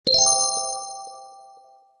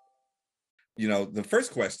The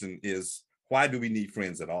first question is, why do we need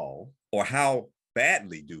friends at all? Or how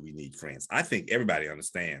badly do we need friends? I think everybody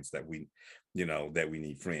understands that we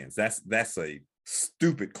need friends. That's a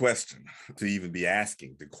stupid question to even be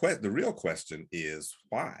asking. The real question is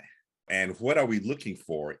why? And what are we looking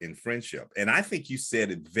for in friendship? And I think you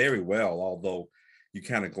said it very well, although you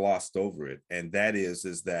kind of glossed over it. And that is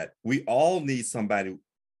that we all need somebody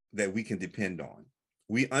that we can depend on.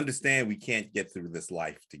 We understand we can't get through this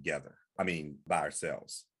life together. By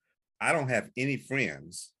ourselves. I don't have any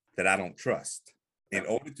friends that I don't trust. In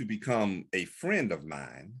order to become a friend of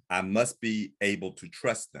mine, I must be able to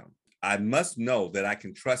trust them. I must know that I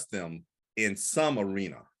can trust them in some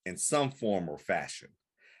arena, in some form or fashion.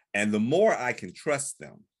 And the more I can trust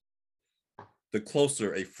them, the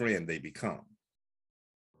closer a friend they become.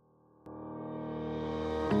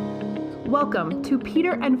 Welcome to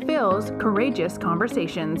Peter and Phil's Courageous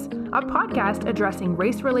Conversations, a podcast addressing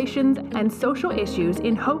race relations and social issues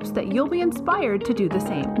in hopes that you'll be inspired to do the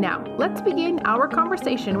same. Now, let's begin our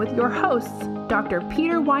conversation with your hosts, Dr.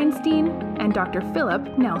 Peter Weinstein and Dr.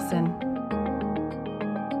 Philip Nelson.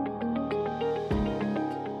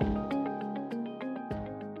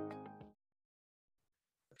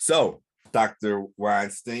 So, Dr.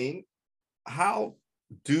 Weinstein, how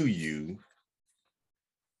do you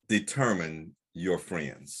determine your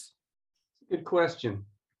friends? Good question.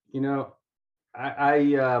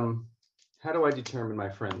 I how do I determine my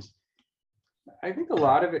friends? I think a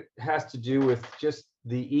lot of it has to do with just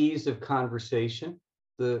the ease of conversation,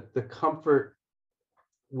 the comfort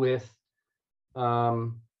with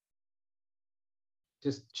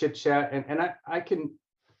just chit chat, and I can.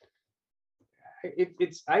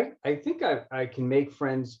 I think I can make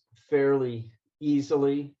friends fairly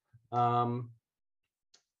easily.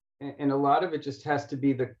 And a lot of it just has to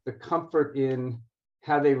be the comfort in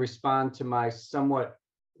how they respond to my somewhat,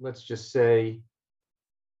 let's just say,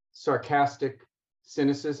 sarcastic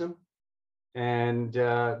cynicism and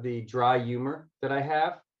the dry humor that I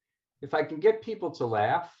have. If I can get people to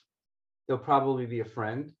laugh, they'll probably be a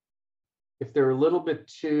friend. If they're a little bit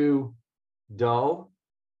too dull,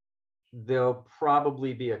 they'll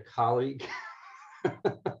probably be a colleague.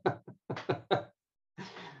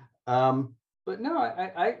 But no,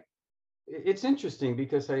 I it's interesting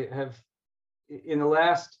because I have, in the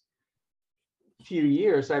last few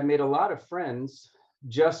years, I've made a lot of friends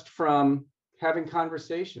just from having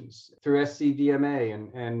conversations through SCDMA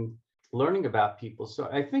and learning about people. So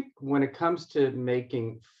I think when it comes to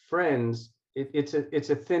making friends, it's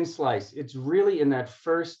a thin slice. It's really in that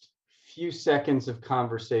first few seconds of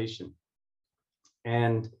conversation.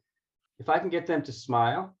 And if I can get them to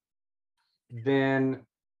smile, then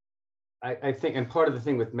I think, and part of the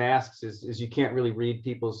thing with masks is you can't really read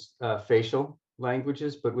people's facial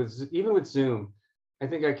languages, but even with Zoom, I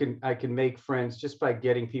think I can make friends just by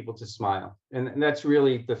getting people to smile, and that's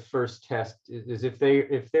really the first test. Is if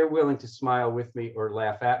they're willing to smile with me or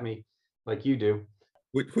laugh at me, like you do.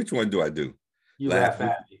 Which one do I do? You laugh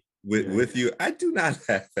at me with you. I do not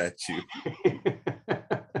laugh at you.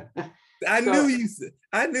 I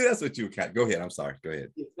knew that's what you would cut. Go ahead. I'm sorry. Go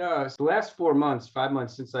ahead. No, it's the last 5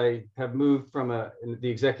 months since I have moved from the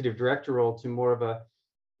executive director role to more of a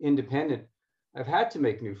independent, I've had to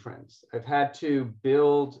make new friends. I've had to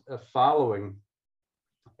build a following,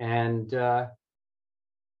 and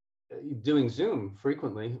doing Zoom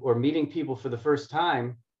frequently or meeting people for the first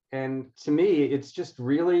time. And to me, it's just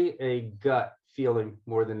really a gut feeling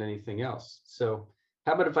more than anything else. So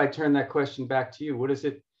how about if I turn that question back to you? What is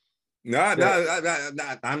it? No,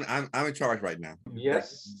 I'm in charge right now.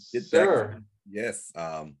 Yes, sir. Yes.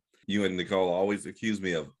 You and Nicole always accuse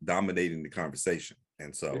me of dominating the conversation.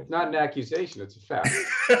 And so it's not an accusation, it's a fact.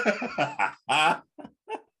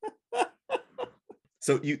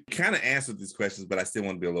 So you kind of answered these questions, but I still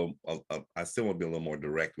want to be a little more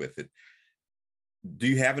direct with it. Do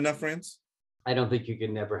you have enough friends? I don't think you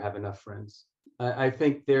can never have enough friends. I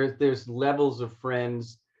think there's levels of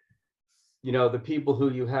friends. The people who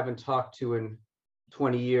you haven't talked to in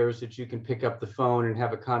 20 years that you can pick up the phone and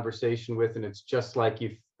have a conversation with, and it's just like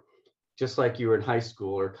you were in high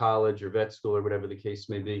school or college or vet school or whatever the case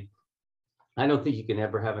may be. I don't think you can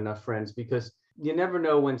ever have enough friends because you never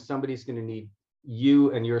know when somebody's going to need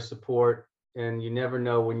you and your support, and you never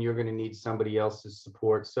know when you're going to need somebody else's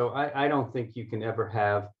support. So I don't think you can ever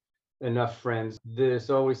have enough friends. There's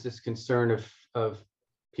always this concern of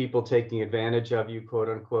people taking advantage of you, quote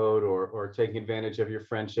unquote, or taking advantage of your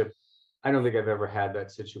friendship. I don't think I've ever had that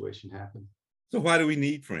situation happen. So why do we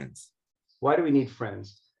need friends? Why do we need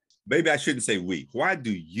friends? Maybe I shouldn't say we. Why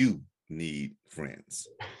do you need friends?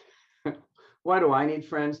 Why do I need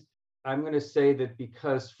friends? I'm going to say that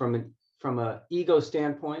because from from a ego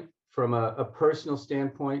standpoint, from a personal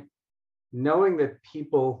standpoint, knowing that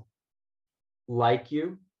people like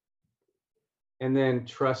you and then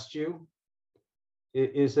trust you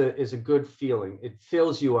is a good feeling. It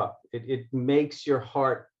fills you up. It makes your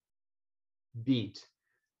heart beat.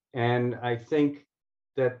 And I think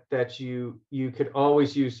that you could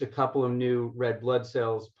always use a couple of new red blood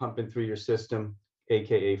cells pumping through your system,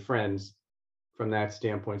 aka friends, from that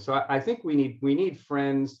standpoint. So I think we need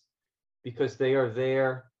friends because they are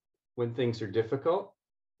there when things are difficult.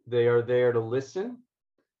 They are there to listen.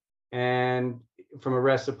 And from a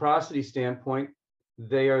reciprocity standpoint,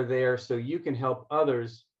 they are there so you can help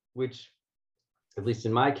others, which, at least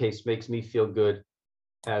in my case, makes me feel good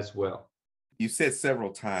as well. You said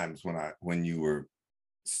several times when you were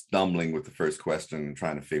stumbling with the first question and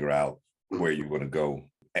trying to figure out where you want to go,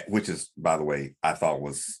 which is, by the way, I thought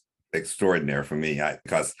was extraordinary for me,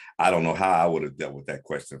 because I don't know how I would have dealt with that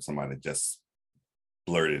question if somebody just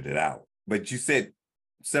blurted it out. But you said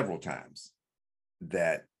several times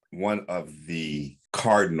that one of the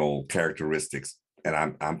cardinal characteristics,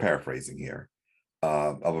 and I'm paraphrasing here,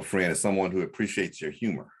 of a friend is someone who appreciates your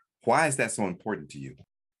humor. Why is that so important to you?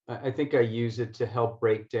 I think I use it to help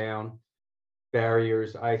break down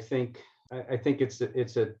barriers. I think it's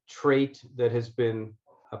a trait that has been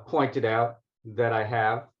pointed out that I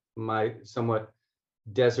have, my somewhat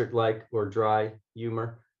desert-like or dry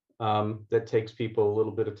humor, that takes people a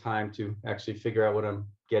little bit of time to actually figure out what I'm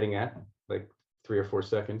getting at, like 3 or 4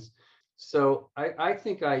 seconds. So I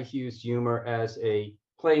think I use humor as a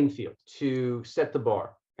playing field to set the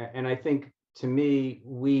bar. And I think, to me,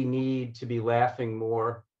 we need to be laughing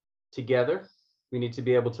more together. We need to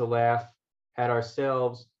be able to laugh at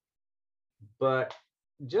ourselves. But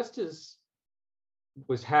just as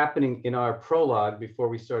was happening in our prologue before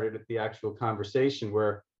we started the actual conversation,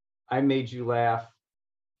 where I made you laugh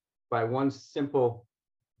by one simple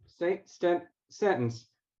sentence,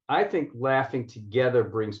 I think laughing together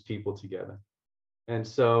brings people together. And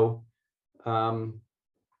so,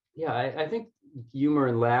 I think humor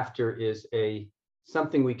and laughter is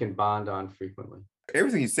something we can bond on frequently.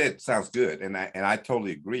 Everything you said sounds good, and I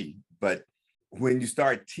totally agree. But when you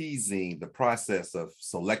start teasing the process of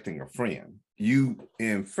selecting a friend, you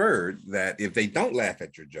inferred that if they don't laugh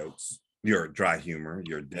at your jokes, your dry humor,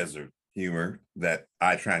 your desert humor that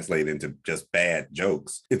I translate into just bad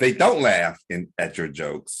jokes, if they don't laugh at your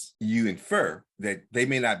jokes, you infer that they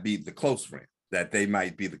may not be the close friend, that they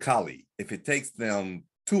might be the colleague. If it takes them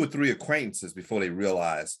 2 or 3 acquaintances before they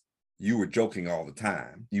realize you were joking all the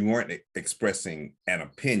time, you weren't expressing an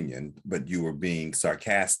opinion, but you were being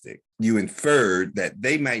sarcastic, you inferred that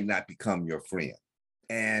they might not become your friend.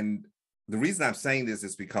 And the reason I'm saying this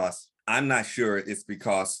is because I'm not sure it's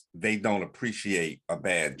because they don't appreciate a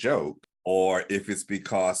bad joke, or if it's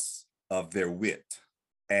because of their wit,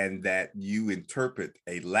 and that you interpret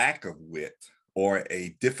a lack of wit or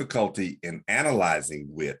a difficulty in analyzing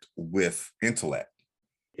wit with intellect.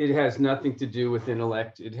 It has nothing to do with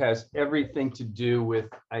intellect. It has everything to do with,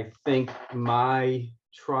 I think, my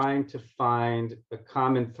trying to find a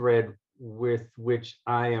common thread with which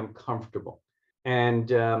I am comfortable. And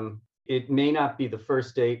it may not be the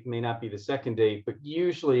first date, may not be the second date, but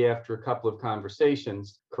usually after a couple of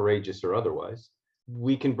conversations, courageous or otherwise,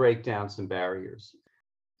 we can break down some barriers.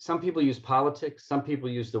 Some people use politics, some people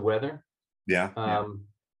use the weather. Yeah.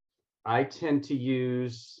 I tend to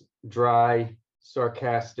use dry,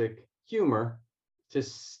 sarcastic humor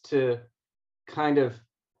to kind of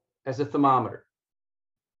as a thermometer.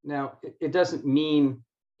 Now, it doesn't mean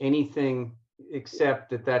anything except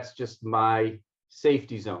that that's just my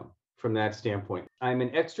safety zone from that standpoint. I'm an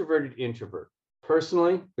extroverted introvert.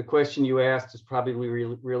 Personally, the question you asked is probably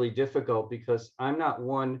really, really difficult because I'm not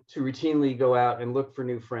one to routinely go out and look for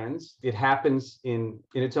new friends. It happens in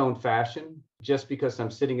its own fashion, just because I'm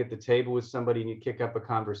sitting at the table with somebody and you kick up a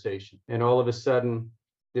conversation and all of a sudden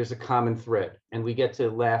there's a common thread and we get to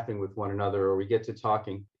laughing with one another or we get to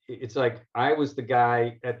talking. It's like I was the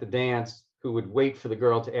guy at the dance who would wait for the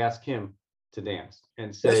girl to ask him to dance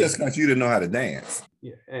and say, that's just because you didn't know how to dance.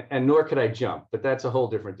 Yeah, and nor could I jump, but that's a whole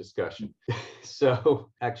different discussion. So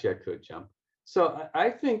actually I could jump. So I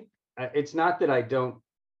think it's not that I don't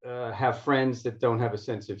have friends that don't have a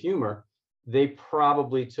sense of humor. They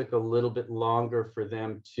probably took a little bit longer for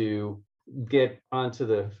them to get onto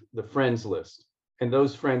the friends list. And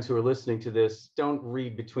those friends who are listening to this, don't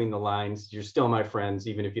read between the lines. You're still my friends,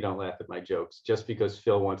 even if you don't laugh at my jokes, just because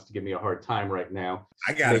Phil wants to give me a hard time right now.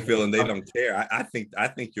 I got a feeling they don't care. I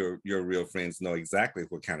think your real friends know exactly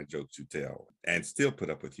what kind of jokes you tell and still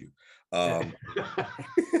put up with you.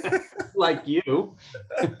 Like you.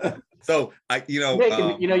 So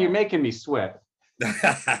You're making me sweat.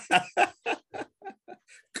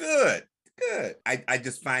 Good, good. I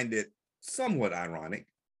just find it somewhat ironic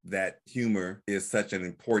that humor is such an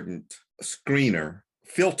important screener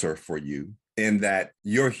filter for you, in that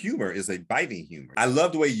your humor is a biting humor. I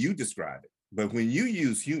love the way you describe it, but when you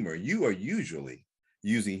use humor, you are usually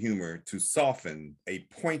using humor to soften a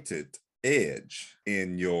pointed edge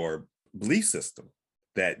in your belief system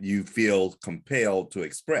that you feel compelled to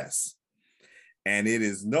express. And it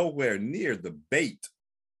is nowhere near the bait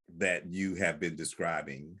that you have been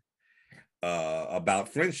describing about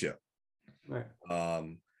friendship. Right.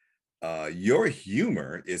 Your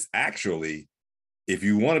humor is actually, if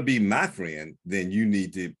you want to be my friend, then you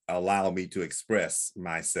need to allow me to express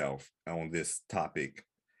myself on this topic,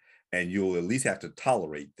 and you'll at least have to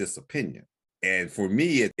tolerate this opinion. And for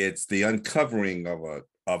me, it's the uncovering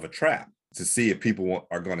of a trap to see if people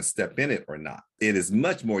are going to step in it or not. It is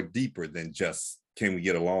much more deeper than just, can we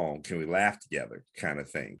get along? Can we laugh together? Kind of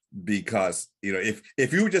thing. Because,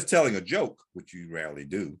 if you were just telling a joke, which you rarely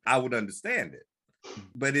do, I would understand it.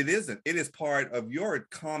 But it isn't. It is part of your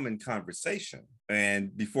common conversation.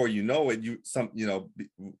 And before you know it,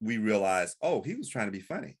 we realize, oh, he was trying to be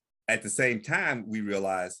funny. At the same time, we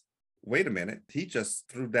realize, wait a minute, he just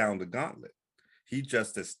threw down the gauntlet. He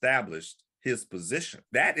just established his position.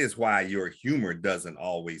 That is why your humor doesn't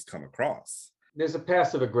always come across. There's a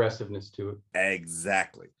passive aggressiveness to it.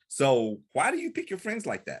 Exactly. So why do you pick your friends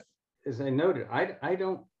like that? As I noted, I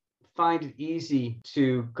don't find it easy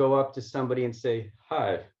to go up to somebody and say,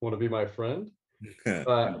 hi, want to be my friend?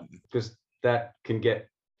 Because that can get,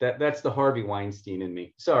 that's the Harvey Weinstein in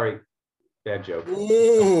me. Sorry, bad joke.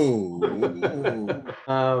 Ooh.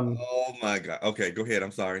 Oh my God. Okay, go ahead.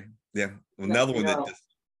 I'm sorry. Yeah. Another one that just.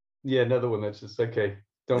 Yeah, another one that's just okay.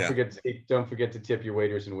 Don't forget to tip your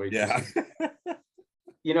waiters and waitresses.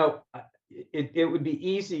 Yeah. It would be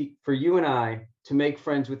easy for you and I to make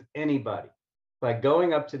friends with anybody by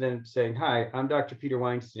going up to them and saying, hi, I'm Dr. Peter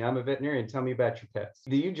Weinstein. I'm a veterinarian. Tell me about your pets.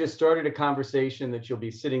 You just started a conversation that you'll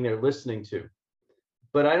be sitting there listening to.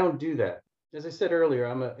 But I don't do that. As I said earlier,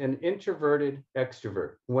 I'm an introverted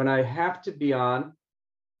extrovert. When I have to be on,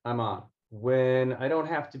 I'm on. When I don't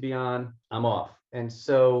have to be on, I'm off. And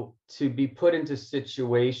so to be put into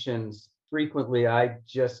situations, frequently, I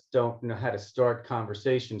just don't know how to start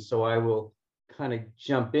conversations. So I will kind of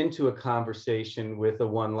jump into a conversation with a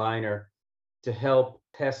one-liner to help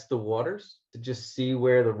test the waters, to just see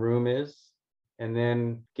where the room is, and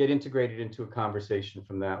then get integrated into a conversation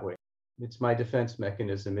from that way. It's my defense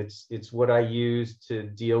mechanism. It's what I use to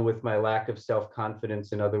deal with my lack of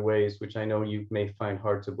self-confidence in other ways, which I know you may find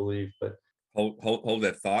hard to believe, but. Hold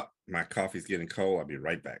that thought. My coffee's getting cold. I'll be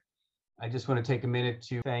right back. I just want to take a minute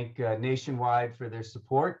to thank Nationwide for their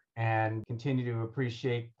support and continue to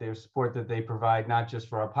appreciate their support that they provide, not just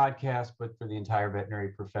for our podcast, but for the entire veterinary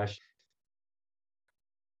profession.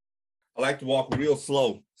 I like to walk real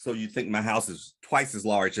slow, so you think my house is twice as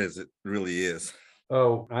large as it really is.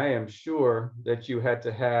 Oh, I am sure that you had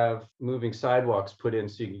to have moving sidewalks put in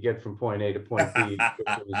so you could get from point A to point B.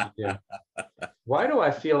 Why do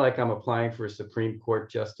I feel like I'm applying for a Supreme Court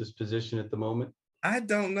justice position at the moment? I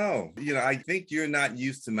don't know. I think you're not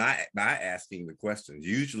used to my asking the questions.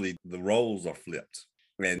 Usually the roles are flipped.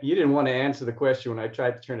 And you didn't want to answer the question when I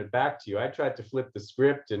tried to turn it back to you. I tried to flip the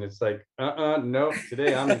script and it's like, no,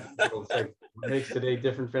 today I'm in control. It's like, what makes today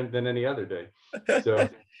different than any other day? So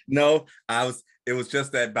no, it was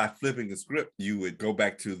just that by flipping the script, you would go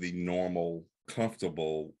back to the normal,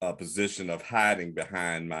 comfortable position of hiding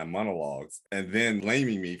behind my monologues and then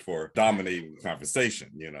blaming me for dominating the conversation,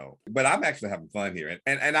 But I'm actually having fun here.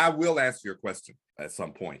 And I will answer your question at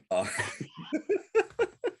some point.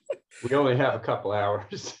 We only have a couple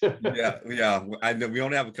hours. yeah. I know we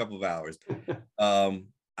only have a couple of hours.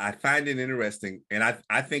 I find it interesting, and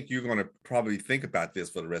I think you're going to probably think about this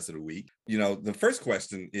for the rest of the week. The first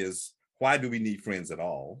question is, why do we need friends at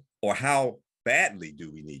all? Or how badly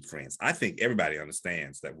do we need friends? I think everybody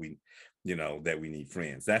understands that we need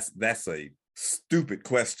friends. That's a stupid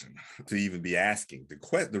question to even be asking.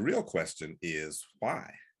 The real question is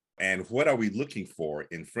why? And what are we looking for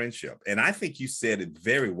in friendship? And I think you said it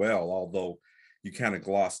very well, although you kind of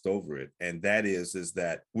glossed over it. And that is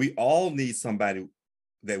that we all need somebody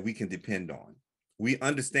that we can depend on. We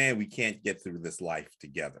understand we can't get through this life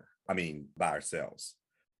together. By ourselves.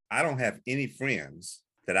 I don't have any friends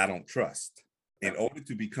that I don't trust. In order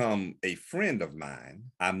to become a friend of mine,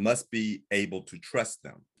 I must be able to trust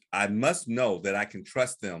them. I must know that I can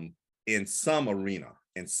trust them in some arena,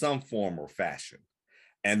 in some form or fashion.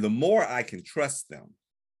 And the more I can trust them,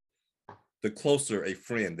 the closer a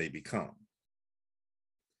friend they become.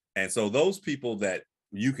 And so those people that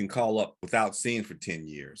you can call up without seeing for 10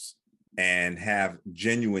 years and have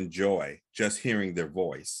genuine joy just hearing their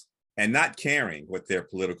voice and not caring what their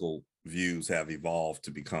political views have evolved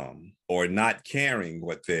to become, or not caring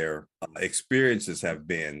what their experiences have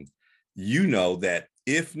been, you know that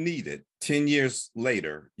if needed, 10 years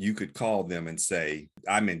later, you could call them and say,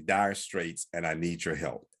 I'm in dire straits and I need your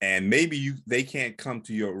help. And maybe they can't come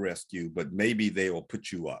to your rescue, but maybe they will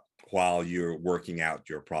put you up while you're working out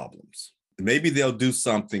your problems. Maybe they'll do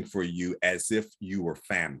something for you as if you were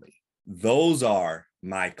family. Those are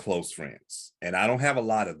my close friends. And I don't have a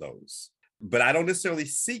lot of those, but I don't necessarily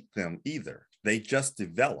seek them either. They just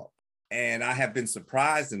develop. And I have been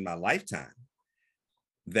surprised in my lifetime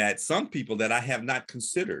that some people that I have not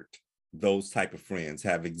considered those type of friends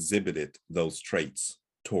have exhibited those traits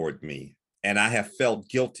toward me. And I have felt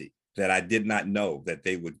guilty that I did not know that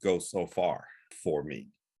they would go so far for me.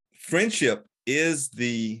 Friendship is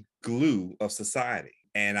the glue of society.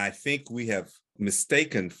 And I think we have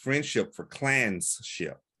mistaken friendship for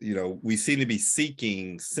clanship. You know, we seem to be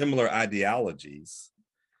seeking similar ideologies,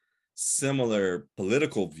 similar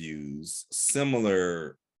political views,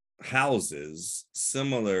 similar houses,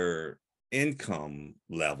 similar income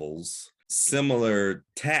levels, similar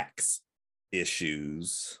tax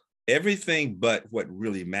issues, everything but what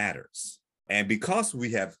really matters. And because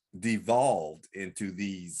we have devolved into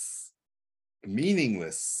these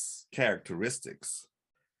meaningless characteristics,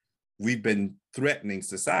 we've been threatening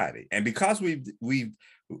society. And because we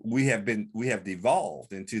have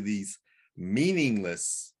devolved into these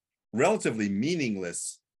meaningless, relatively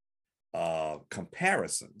meaningless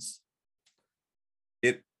comparisons,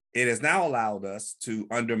 it has now allowed us to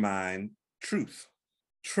undermine truth,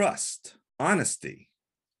 trust, honesty,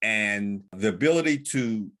 and the ability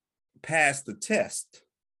to pass the test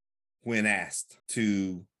when asked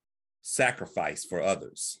to sacrifice for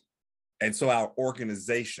others. And so our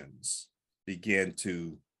organizations begin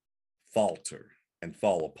to falter and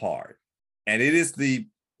fall apart. And it is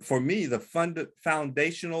for me, the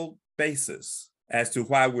foundational basis as to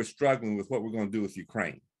why we're struggling with what we're going to do with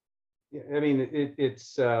Ukraine. Yeah, I mean, it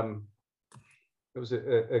was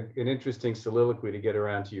an interesting soliloquy to get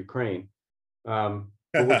around to Ukraine. But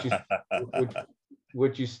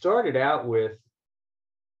what you started out with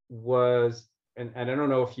was, and I don't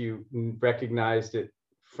know if you recognized it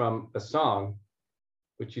from a song,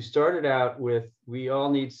 but you started out with, we all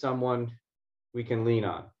need someone we can lean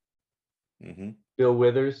on. Mm-hmm. Bill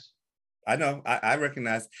Withers. I know, I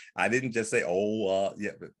recognize, I didn't just say,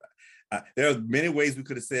 yeah, but there are many ways we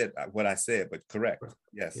could have said what I said, but correct,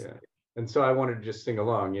 yes. Yeah, and so I wanted to just sing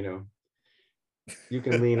along, you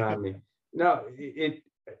can lean on me. No,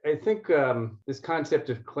 I think this concept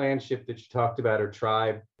of clanship that you talked about, or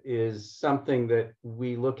tribe, is something that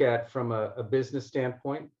we look at from a business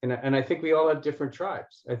standpoint. And I think we all have different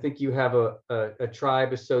tribes. I think you have a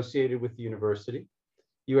tribe associated with the university.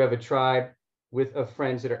 You have a tribe of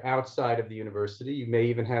friends that are outside of the university. You may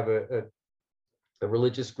even have a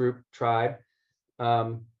religious group tribe.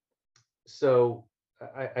 So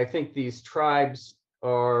I think these tribes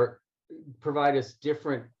provide us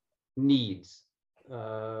different needs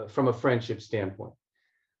from a friendship standpoint.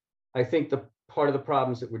 I think the part of the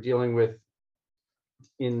problems that we're dealing with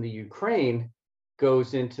in the Ukraine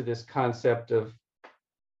goes into this concept of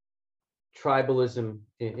tribalism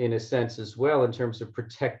in a sense as well, in terms of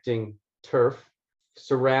protecting turf,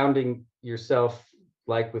 surrounding yourself,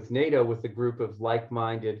 like with NATO, with a group of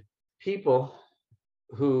like-minded people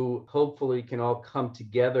who hopefully can all come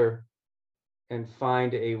together and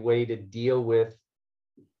find a way to deal with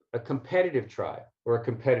a competitive tribe or a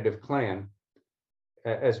competitive clan,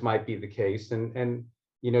 as might be the case. And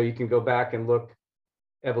you can go back and look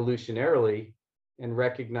evolutionarily and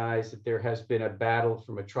recognize that there has been a battle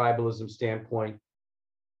from a tribalism standpoint.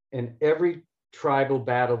 And every tribal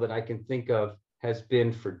battle that I can think of has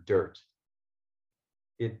been for dirt.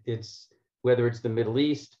 It's whether it's the Middle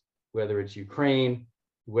East, whether it's Ukraine,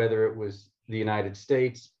 whether it was the United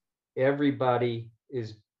States, everybody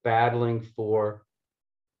is battling for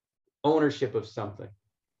ownership of something.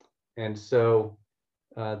 And so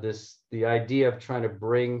the idea of trying to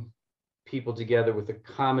bring people together with a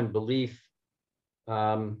common belief,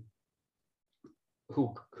 who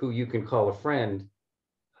you can call a friend,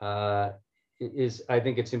 I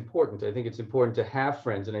think it's important. I think it's important to have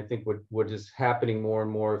friends. And I think what is happening more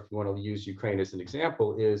and more, if you want to use Ukraine as an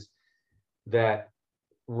example, is that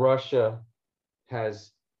Russia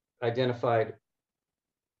has identified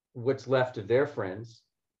what's left of their friends,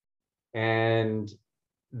 and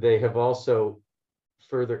they have also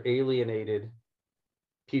further alienated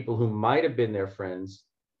people who might have been their friends.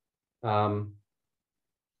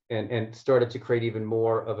 and started to create even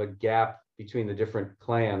more of a gap between the different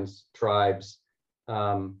clans, tribes,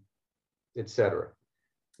 etc.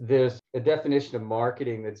 There's a definition of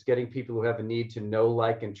marketing that's getting people who have a need to know,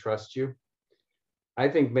 like, and trust you. I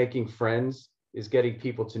think making friends is getting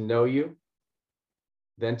people to know you,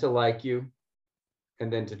 then to like you,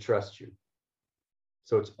 and then to trust you.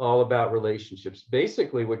 So it's all about relationships.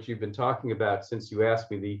 Basically, what you've been talking about since you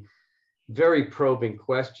asked me the very probing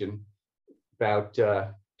question about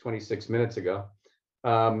 26 minutes ago,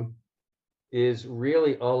 is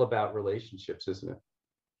really all about relationships, isn't it?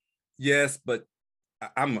 Yes, but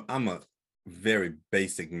I'm a very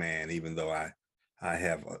basic man, even though I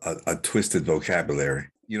have a twisted vocabulary.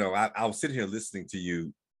 You know, I'll sit here listening to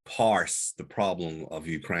you parse the problem of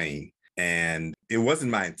Ukraine, and it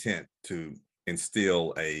wasn't my intent to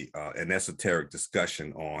instill an esoteric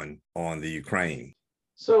discussion on the Ukraine.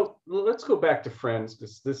 So let's go back to friends,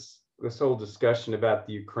 because this whole discussion about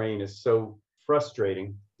the Ukraine is so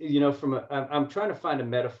frustrating. You know, I'm trying to find a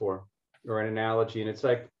metaphor or an analogy, and it's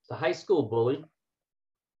like the high school bully.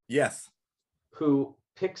 Yes. Who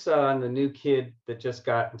picks on the new kid that just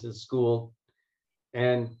got into the school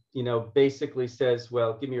and, you know, basically says,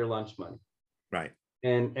 well, give me your lunch money. Right.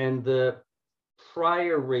 And the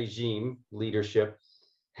prior regime leadership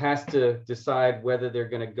has to decide whether they're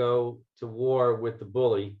going to go to war with the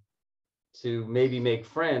bully to maybe make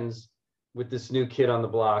friends with this new kid on the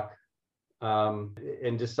block,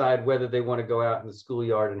 and decide whether they want to go out in the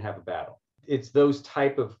schoolyard and have a battle. It's those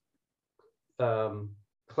type of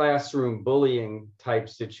classroom bullying type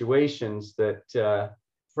situations that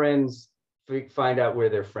friends find out where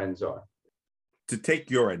their friends are. To take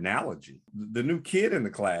your analogy, the new kid in the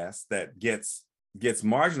class that gets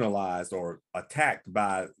marginalized or attacked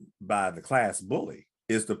by the class bully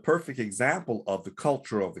is the perfect example of the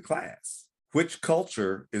culture of the class. Which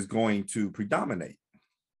culture is going to predominate?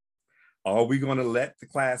 Are we going to let the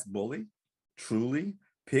class bully truly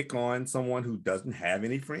pick on someone who doesn't have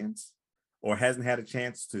any friends or hasn't had a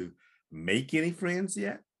chance to make any friends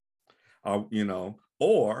yet? You know,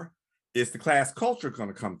 or is the class culture going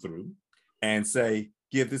to come through and say,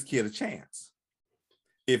 give this kid a chance?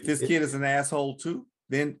 If this kid is an asshole too,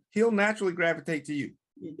 then he'll naturally gravitate to you.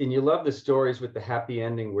 And you love the stories with the happy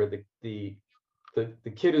ending where the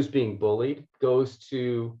kid who's being bullied goes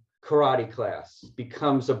to karate class,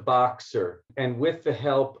 becomes a boxer, and with the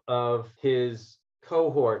help of his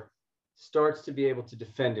cohort starts to be able to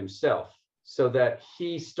defend himself, so that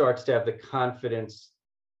he starts to have the confidence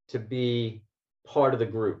to be part of the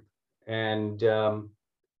group. And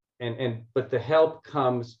but the help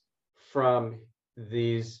comes from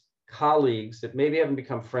these colleagues that maybe haven't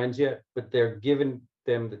become friends yet, but they're giving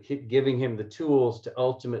him the tools to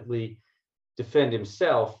ultimately defend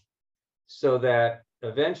himself, so that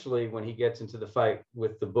eventually when he gets into the fight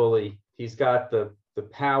with the bully, he's got the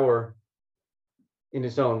power in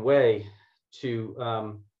his own way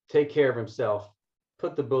to take care of himself,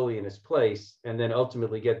 put the bully in his place, and then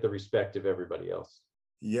ultimately get the respect of everybody else.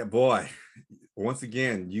 Yeah, boy. Once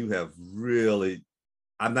again, you have really,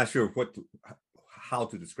 I'm not sure how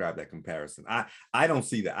to describe that comparison. I don't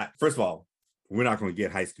see that. First of all, we're not going to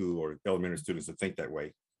get high school or elementary students to think that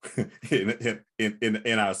way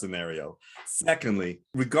in our scenario. Secondly,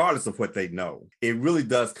 regardless of what they know, it really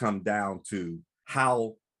does come down to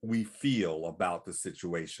how we feel about the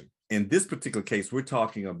situation. In this particular case, we're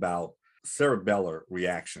talking about cerebellar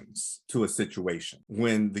reactions to a situation.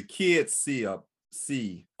 When the kids see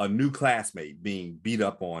a new classmate being beat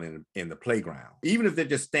up on in the playground, even if they're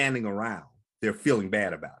just standing around, they're feeling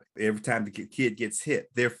bad about it. Every time the kid gets hit,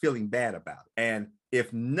 they're feeling bad about it. And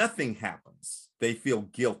if nothing happens, they feel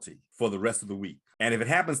guilty for the rest of the week. And if it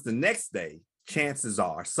happens the next day, chances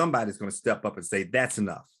are somebody's going to step up and say, that's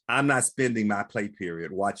enough. I'm not spending my play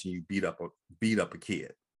period watching you beat up a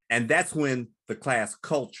kid. And that's when the class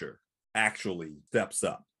culture actually steps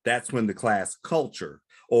up. That's when the class culture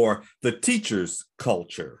or the teacher's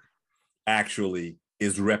culture actually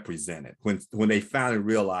is represented. When they finally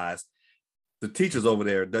realize the teachers over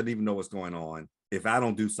there doesn't even know what's going on. If I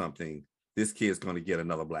don't do something, this kid's going to get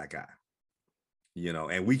another black eye. You know,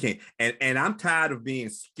 and we can't, and I'm tired of being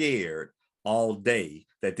scared all day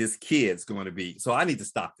that this kid's going to be, so I need to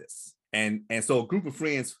stop this. And so a group of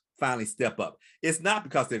friends finally step up. It's not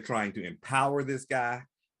because they're trying to empower this guy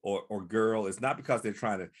or girl. It's not because they're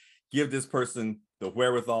trying to give this person the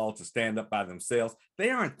wherewithal to stand up by themselves. They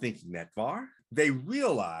aren't thinking that far. They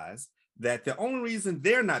realize that the only reason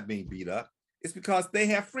they're not being beat up is because they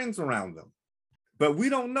have friends around them. But we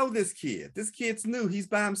don't know this kid. This kid's new. He's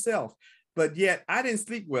by himself. But yet I didn't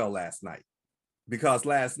sleep well last night, because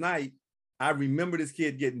last night I remember this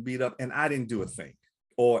kid getting beat up and I didn't do a thing.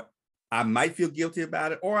 or I might feel guilty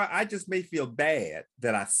about it, or I just may feel bad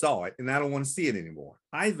that I saw it and I don't want to see it anymore.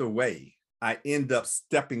 Either way, I end up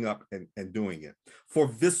stepping up and doing it for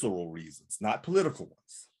visceral reasons, not political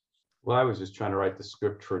ones. Well, I was just trying to write the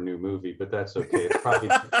script for a new movie, but that's okay. It's probably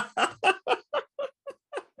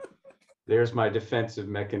there's my defensive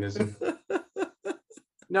mechanism.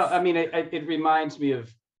 No, I mean, it reminds me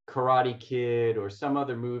of Karate Kid or some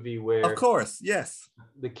other movie where, of course, yes,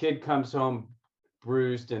 the kid comes home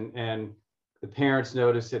bruised and the parents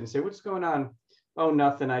notice it and say, "What's going on?" "Oh,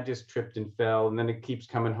 nothing. I just tripped and fell." And then it keeps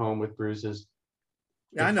coming home with bruises.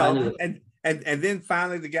 I know. And then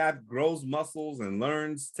finally the guy grows muscles and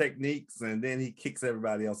learns techniques, and then he kicks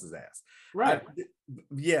everybody else's ass. Right.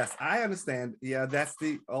 Yes, I understand. Yeah, that's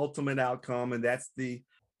the ultimate outcome, and that's the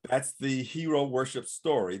hero worship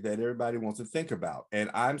story that everybody wants to think about. And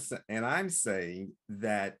I'm saying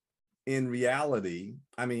that in reality,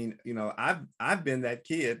 I mean, I've been that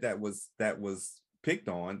kid that was picked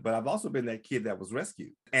on, but I've also been that kid that was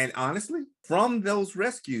rescued. And honestly, from those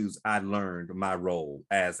rescues, I learned my role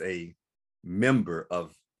as a member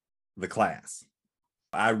of the class.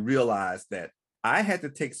 I realized that I had to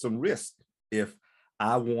take some risk if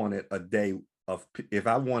I wanted if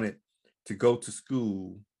I wanted to go to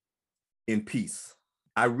school in peace.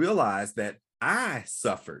 I realized that I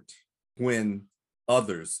suffered when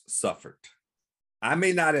others suffered. I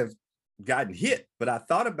may not have gotten hit, but I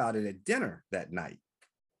thought about it at dinner that night.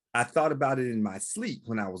 I thought about it in my sleep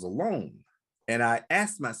when I was alone. And I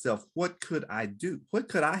asked myself, what could I do? What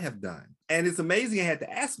could I have done? And it's amazing I had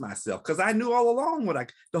to ask myself, because I knew all along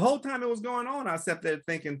the whole time it was going on, I sat there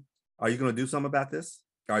thinking, are you going to do something about this?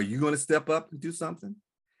 Are you going to step up and do something?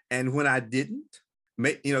 And when I didn't,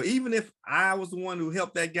 even if I was the one who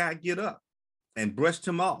helped that guy get up and brushed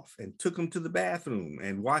him off and took him to the bathroom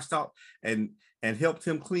and washed out and helped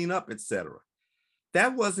him clean up, etc.,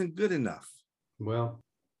 that wasn't good enough. Well,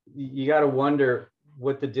 you got to wonder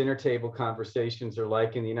what the dinner table conversations are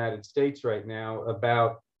like in the United States right now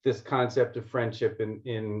about this concept of friendship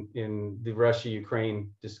in the Russia-Ukraine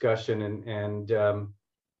discussion. And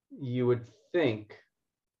you would think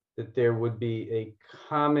that there would be a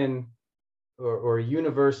common or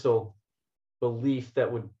universal belief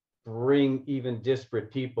that would bring even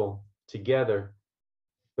disparate people together.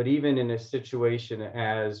 But even in a situation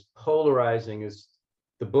as polarizing as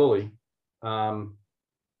the bully,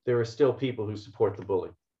 there are still people who support the bully.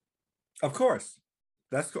 Of course.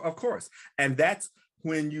 Of course. And that's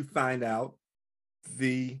when you find out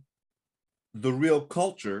the real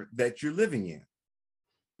culture that you're living in.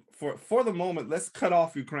 For the moment, let's cut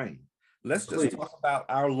off Ukraine. Let's just talk about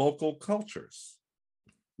our local cultures.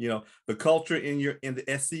 The culture in the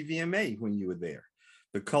SCVMA when you were there,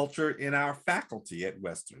 the culture in our faculty at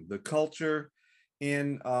Western, the culture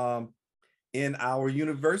in our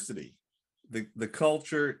university, the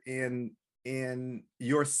culture in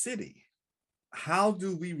your city. How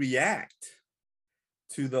do we react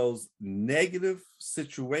to those negative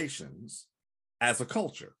situations as a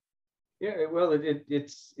culture? Yeah, well,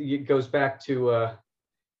 it goes back to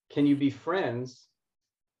can you be friends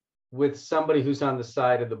with somebody who's on the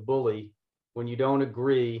side of the bully when you don't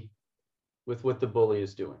agree with what the bully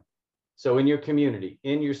is doing? So in your community,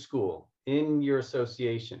 in your school, in your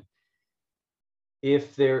association,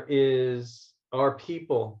 if there are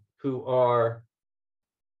people who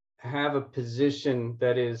have a position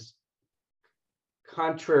that is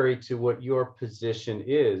contrary to what your position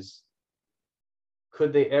is,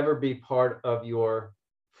 could they ever be part of your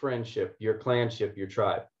friendship, your clanship, your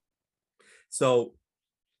tribe? So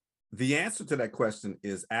the answer to that question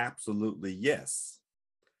is absolutely yes.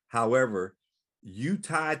 However, you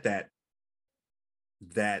tied that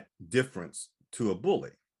difference to a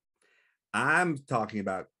bully. I'm talking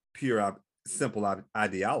about pure, simple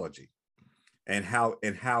ideology and how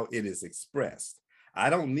it is expressed. I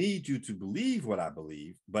don't need you to believe what I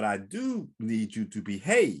believe, but I do need you to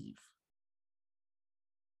behave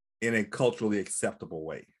in a culturally acceptable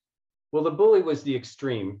way. Well, the bully was the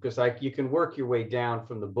extreme, because you can work your way down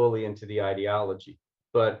from the bully into the ideology.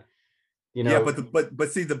 But yeah,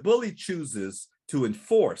 but see, the bully chooses to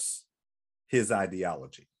enforce his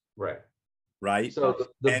ideology. Right. Right. So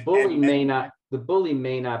the bully may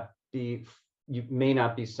not be, you may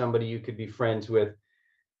not be somebody you could be friends with,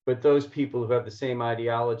 but those people who have the same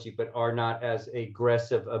ideology but are not as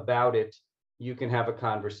aggressive about it, you can have a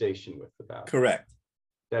conversation with about it. Correct.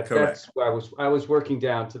 That's why I was working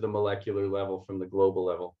down to the molecular level from the global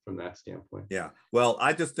level from that standpoint. Yeah. Well,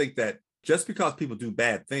 I just think that just because people do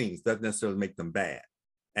bad things doesn't necessarily make them bad.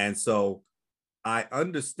 And so I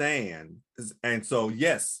understand. And so,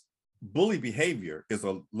 yes, bully behavior is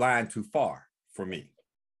a line too far for me.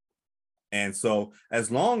 And so as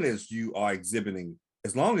long as you are exhibiting,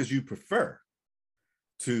 as long as you prefer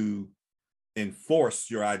to enforce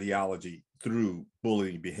your ideology through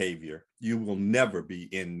bullying behavior, you will never be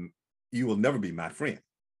my friend.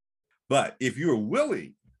 But if you're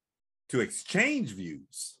willing to exchange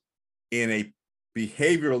views in a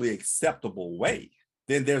behaviorally acceptable way,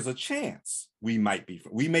 then there's a chance we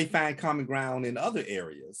may find common ground in other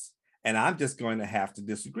areas. And I'm just going to have to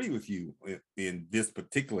disagree with you in this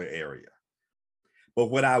particular area. But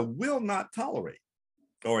what I will not tolerate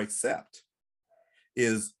or accept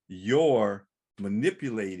is your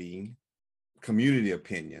manipulating community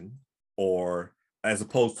opinion, or as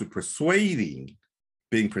opposed to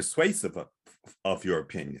being persuasive of your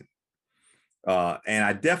opinion. And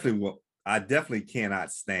I definitely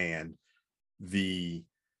cannot stand the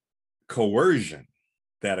coercion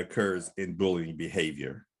that occurs in bullying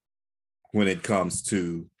behavior when it comes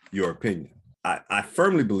to your opinion. I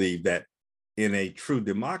firmly believe that in a true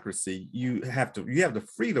democracy, you have the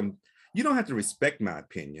freedom. You don't have to respect my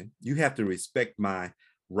opinion. You have to respect my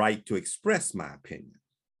right to express my opinion.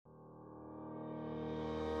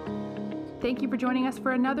 Thank you for joining us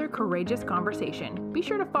for another courageous conversation. Be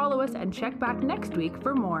sure to follow us and check back next week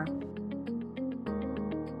for more.